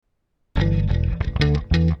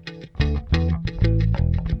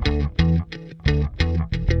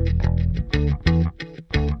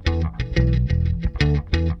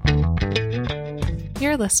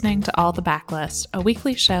You're listening to All the Backlist, a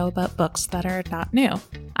weekly show about books that are not new.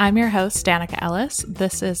 I'm your host, Danica Ellis.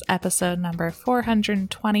 This is episode number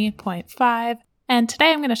 420.5, and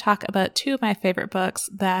today I'm going to talk about two of my favorite books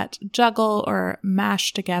that juggle or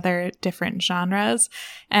mash together different genres,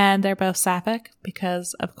 and they're both sapphic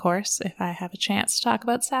because, of course, if I have a chance to talk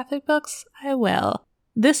about sapphic books, I will.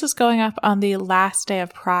 This is going up on the last day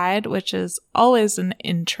of Pride, which is always an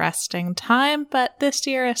interesting time, but this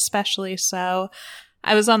year especially so.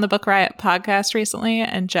 I was on the Book Riot podcast recently,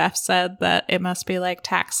 and Jeff said that it must be like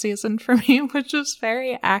tax season for me, which is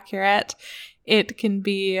very accurate. It can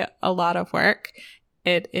be a lot of work.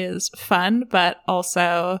 It is fun, but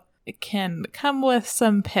also it can come with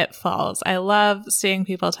some pitfalls. I love seeing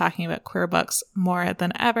people talking about queer books more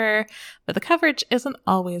than ever, but the coverage isn't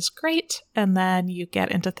always great. And then you get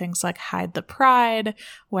into things like Hide the Pride,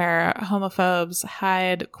 where homophobes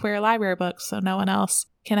hide queer library books so no one else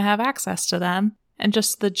can have access to them. And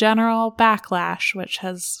just the general backlash, which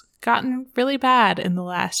has gotten really bad in the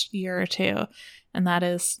last year or two. And that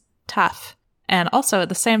is tough. And also at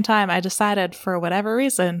the same time, I decided for whatever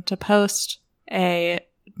reason to post a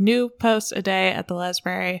new post a day at the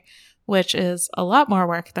Lesbury, which is a lot more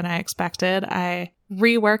work than I expected. I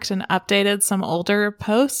reworked and updated some older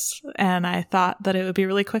posts, and I thought that it would be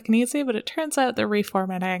really quick and easy, but it turns out the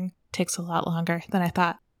reformatting takes a lot longer than I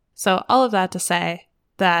thought. So all of that to say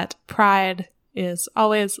that Pride is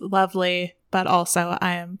always lovely, but also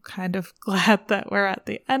I am kind of glad that we're at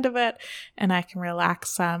the end of it and I can relax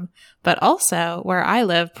some. But also, where I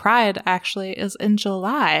live, Pride actually is in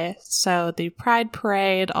July. So the Pride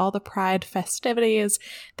Parade, all the Pride festivities,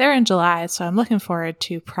 they're in July. So I'm looking forward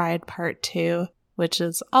to Pride Part 2, which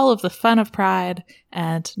is all of the fun of Pride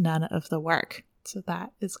and none of the work. So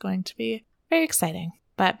that is going to be very exciting.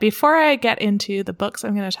 But before I get into the books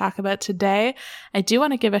I'm going to talk about today, I do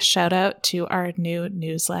want to give a shout out to our new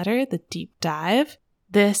newsletter, The Deep Dive.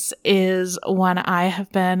 This is one I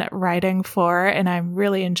have been writing for, and I'm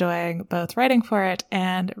really enjoying both writing for it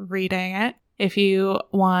and reading it. If you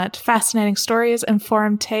want fascinating stories,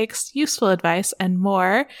 informed takes, useful advice, and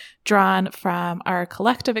more drawn from our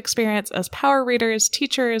collective experience as power readers,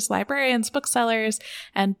 teachers, librarians, booksellers,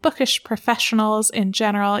 and bookish professionals in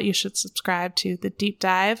general, you should subscribe to The Deep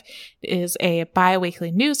Dive. It is a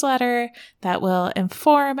bi-weekly newsletter that will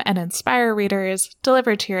inform and inspire readers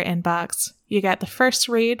delivered to your inbox. You get the first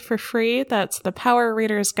read for free. That's the Power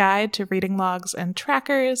Reader's Guide to Reading Logs and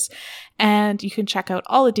Trackers. And you can check out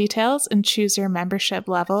all the details and choose your membership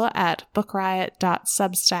level at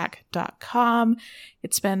bookriot.substack.com.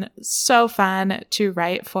 It's been so fun to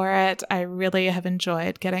write for it. I really have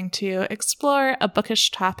enjoyed getting to explore a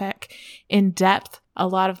bookish topic in depth. A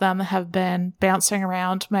lot of them have been bouncing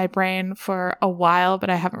around my brain for a while, but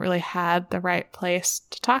I haven't really had the right place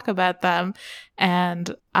to talk about them.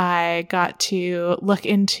 And I got to look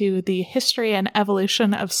into the history and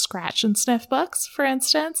evolution of scratch and sniff books, for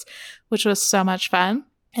instance, which was so much fun.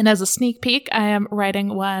 And as a sneak peek, I am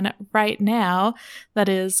writing one right now that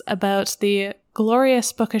is about the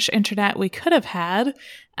glorious bookish internet we could have had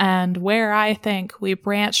and where I think we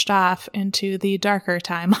branched off into the darker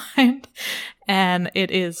timeline. And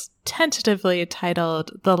it is tentatively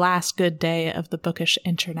titled The Last Good Day of the Bookish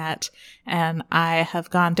Internet. And I have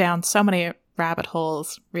gone down so many rabbit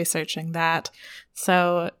holes researching that.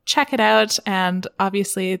 So check it out. And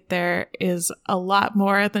obviously there is a lot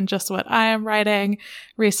more than just what I am writing.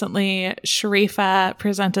 Recently, Sharifa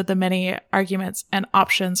presented the many arguments and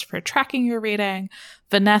options for tracking your reading.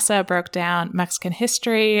 Vanessa broke down Mexican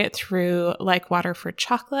history through Like Water for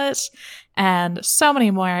Chocolate, and so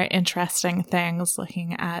many more interesting things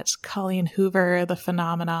looking at Colleen Hoover, the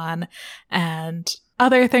phenomenon, and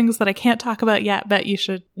other things that I can't talk about yet, but you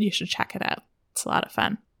should check it out. It's a lot of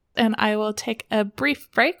fun. And I will take a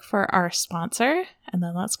brief break for our sponsor, and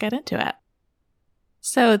then let's get into it.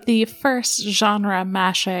 So the first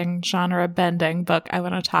genre-mashing, genre-bending book I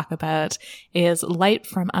want to talk about is Light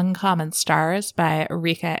from Uncommon Stars by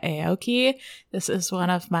Rika Aoki. This is one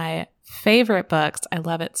of my favorite books. I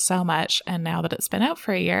love it so much, and now that it's been out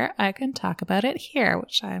for a year, I can talk about it here,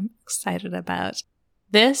 which I'm excited about.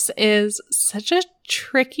 This is such a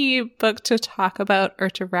tricky book to talk about or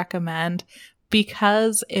to recommend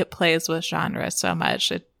because it plays with genre so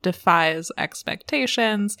much. It defies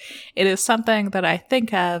expectations. It is something that I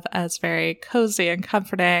think of as very cozy and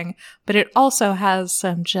comforting, but it also has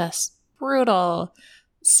some just brutal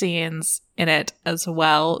scenes in it as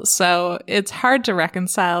well. So it's hard to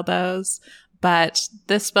reconcile those, but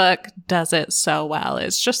this book does it so well.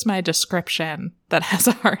 It's just my description that has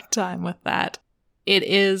a hard time with that. It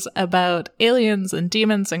is about aliens and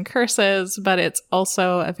demons and curses, but it's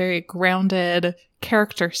also a very grounded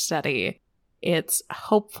character study. It's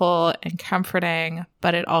hopeful and comforting,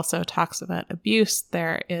 but it also talks about abuse.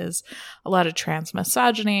 There is a lot of trans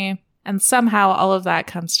misogyny, and somehow all of that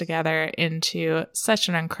comes together into such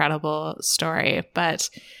an incredible story.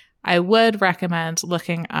 But I would recommend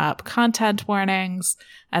looking up content warnings.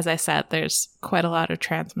 As I said, there's quite a lot of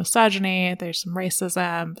trans misogyny, there's some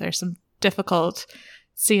racism, there's some difficult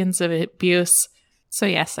scenes of abuse. So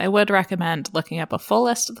yes, I would recommend looking up a full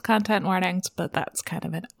list of the content warnings, but that's kind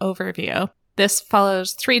of an overview. This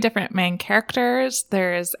follows 3 different main characters.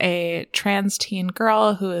 There's a trans teen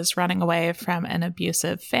girl who is running away from an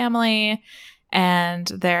abusive family, and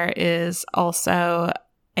there is also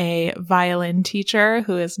a violin teacher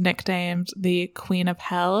who is nicknamed the Queen of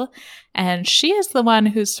Hell, and she is the one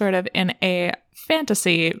who's sort of in a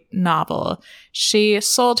fantasy novel. She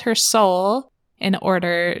sold her soul in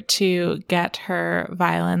order to get her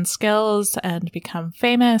violin skills and become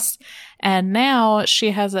famous, and now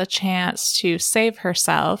she has a chance to save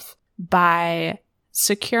herself by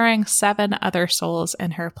securing 7 other souls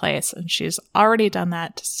in her place, and she's already done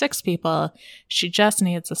that to 6 people. She just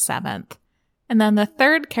needs a 7th. And then the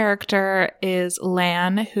third character is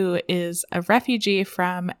Lan, who is a refugee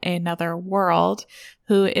from another world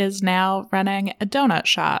who is now running a donut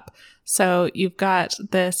shop. So you've got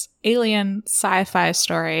this alien sci-fi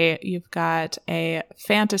story, you've got a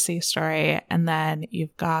fantasy story, and then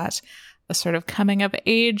you've got a sort of coming of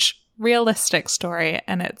age realistic story.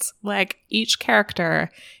 And it's like each character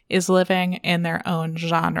is living in their own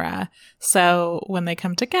genre. So when they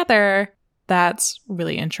come together, that's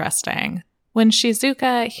really interesting. When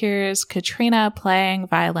Shizuka hears Katrina playing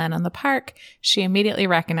violin in the park, she immediately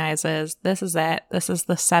recognizes this is it. This is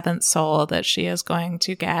the 7th soul that she is going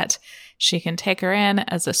to get. She can take her in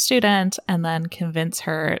as a student and then convince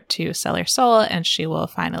her to sell her soul, and she will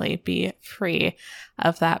finally be free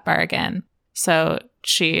of that bargain. So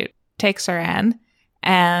she takes her in,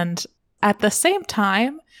 and at the same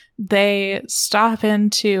time, they stop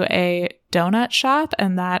into a donut shop,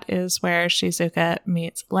 and that is where Shizuka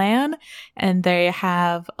meets Lan, and they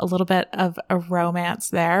have a little bit of a romance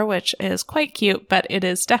there, which is quite cute, but it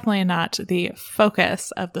is definitely not the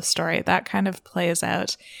focus of the story. That kind of plays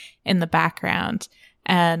out in the background.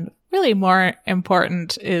 And really more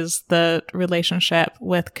important is the relationship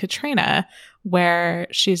with Katrina, where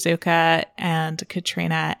Shizuka and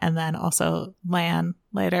Katrina, and then also Lan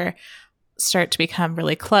later, start to become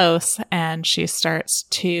really close, and she starts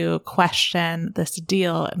to question this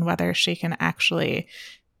deal and whether she can actually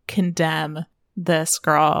condemn this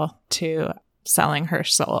girl to selling her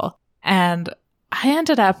soul. And I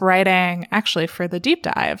ended up writing, actually for the deep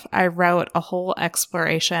dive, I wrote a whole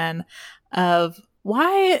exploration of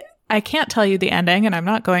why, I can't tell you the ending and I'm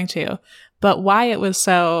not going to, but why it was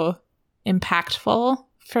so impactful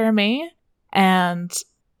for me. And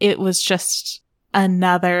it was just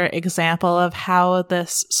another example of how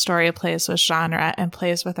this story plays with genre and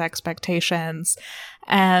plays with expectations.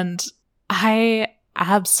 And I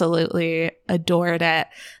absolutely adored it.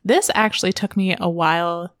 This actually took me a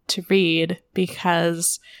while to read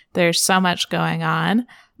because there's so much going on,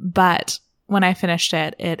 but when I finished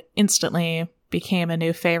it, it instantly became a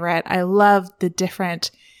new favorite. I love the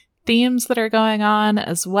different themes that are going on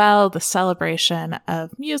as well, the celebration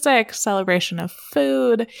of music, celebration of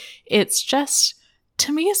food. It's just,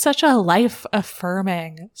 to me, such a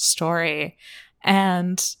life-affirming story.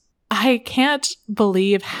 And I can't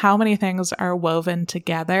believe how many things are woven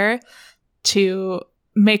together to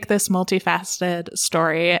make this multifaceted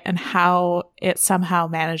story and how it somehow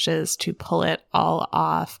manages to pull it all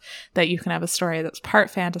off. That you can have a story that's part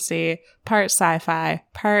fantasy, part sci-fi,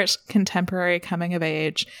 part contemporary coming of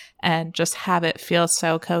age, and just have it feel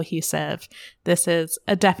so cohesive. This is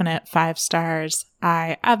a definite 5 stars.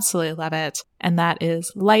 I absolutely love it. And that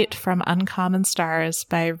is Light from Uncommon Stars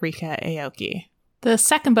by Rika Aoki. The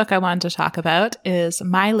second book I wanted to talk about is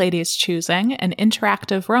My Lady's Choosing, an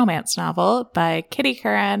interactive romance novel by Kitty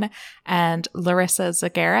Curran and Larissa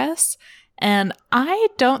Zagaris. And I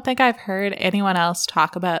don't think I've heard anyone else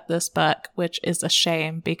talk about this book, which is a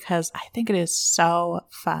shame because I think it is so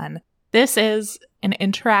fun. This is an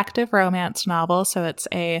interactive romance novel, so it's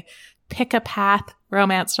a pick-a-path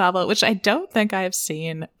romance novel, which I don't think I've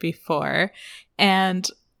seen before. And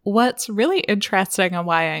what's really interesting and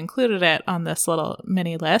why I included it on this little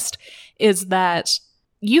mini list is that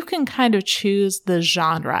you can kind of choose the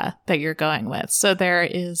genre that you're going with. So there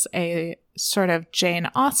is a sort of Jane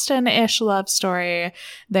Austen-ish love story.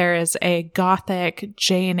 There is a gothic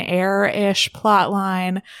Jane Eyre-ish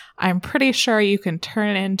plotline. I'm pretty sure you can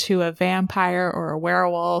turn into a vampire or a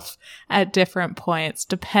werewolf at different points,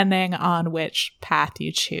 depending on which path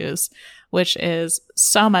you choose, which is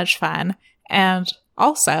so much fun. And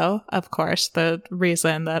also, of course, the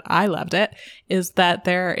reason that I loved it is that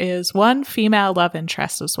there is one female love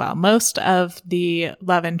interest as well. Most of the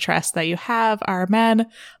love interests that you have are men,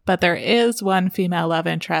 but there is one female love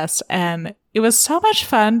interest. And it was so much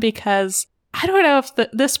fun because I don't know if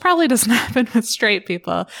this probably doesn't happen with straight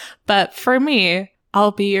people, but for me,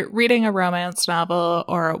 I'll be reading a romance novel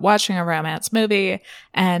or watching a romance movie,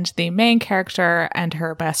 and the main character and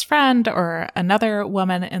her best friend or another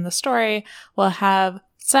woman in the story will have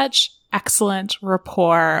such excellent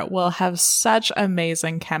rapport, will have such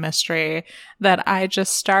amazing chemistry that I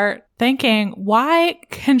just start thinking, why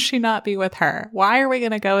can she not be with her? Why are we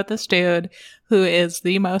going to go with this dude who is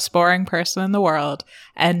the most boring person in the world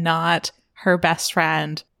and not her best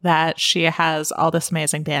friend that she has all this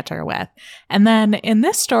amazing banter with? And then in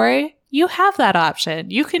this story, you have that option.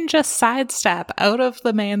 You can just sidestep out of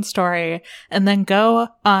the main story and then go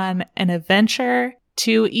on an adventure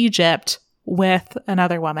to Egypt with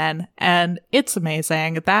another woman. And it's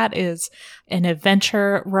amazing. That is an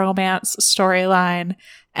adventure romance storyline.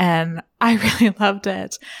 And I really loved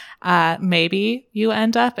it. Maybe you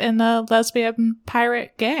end up in the lesbian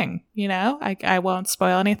pirate gang. You know, I won't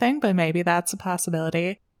spoil anything, but maybe that's a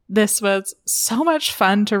possibility. This was so much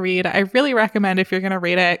fun to read. I really recommend, if you're going to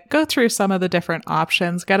read it, go through some of the different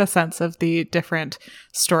options, get a sense of the different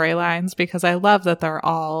storylines, because I love that they're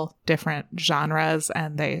all different genres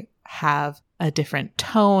and they have a different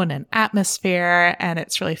tone and atmosphere, and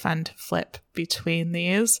it's really fun to flip between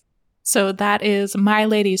these. So that is My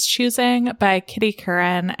Lady's Choosing by Kitty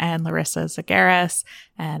Curran and Larissa Zagaris,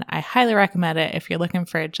 and I highly recommend it if you're looking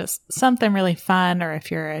for just something really fun, or if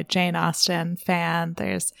you're a Jane Austen fan.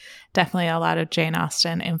 There's definitely a lot of Jane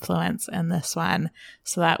Austen influence in this one,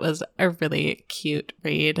 so that was a really cute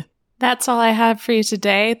read. That's all I have for you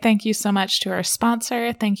today. Thank you so much to our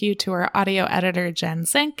sponsor, thank you to our audio editor Jen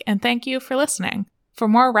Zink, and thank you for listening. For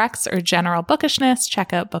more recs or general bookishness,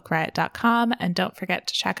 check out bookriot.com, and don't forget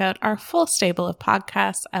to check out our full stable of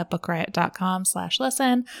podcasts at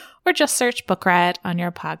bookriot.com/listen, or just search Book Riot on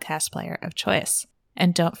your podcast player of choice.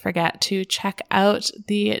 And don't forget to check out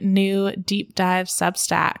the new deep dive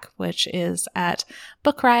Substack, which is at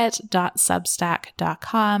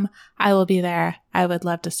bookriot.substack.com. I will be there. I would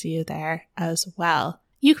love to see you there as well.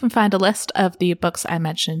 You can find a list of the books I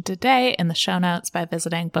mentioned today in the show notes by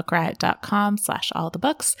visiting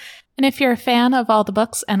bookriot.com/allthebooks. And if you're a fan of All the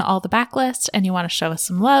Books and All the Backlist and you want to show us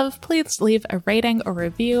some love, please leave a rating or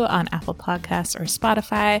review on Apple Podcasts or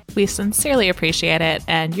Spotify. We sincerely appreciate it,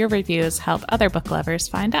 and your reviews help other book lovers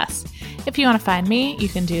find us. If you want to find me, you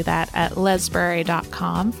can do that at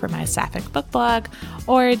lesbury.com for my sapphic book blog,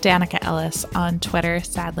 or Danica Ellis on Twitter.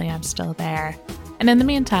 Sadly, I'm still there. And in the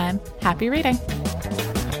meantime, happy reading!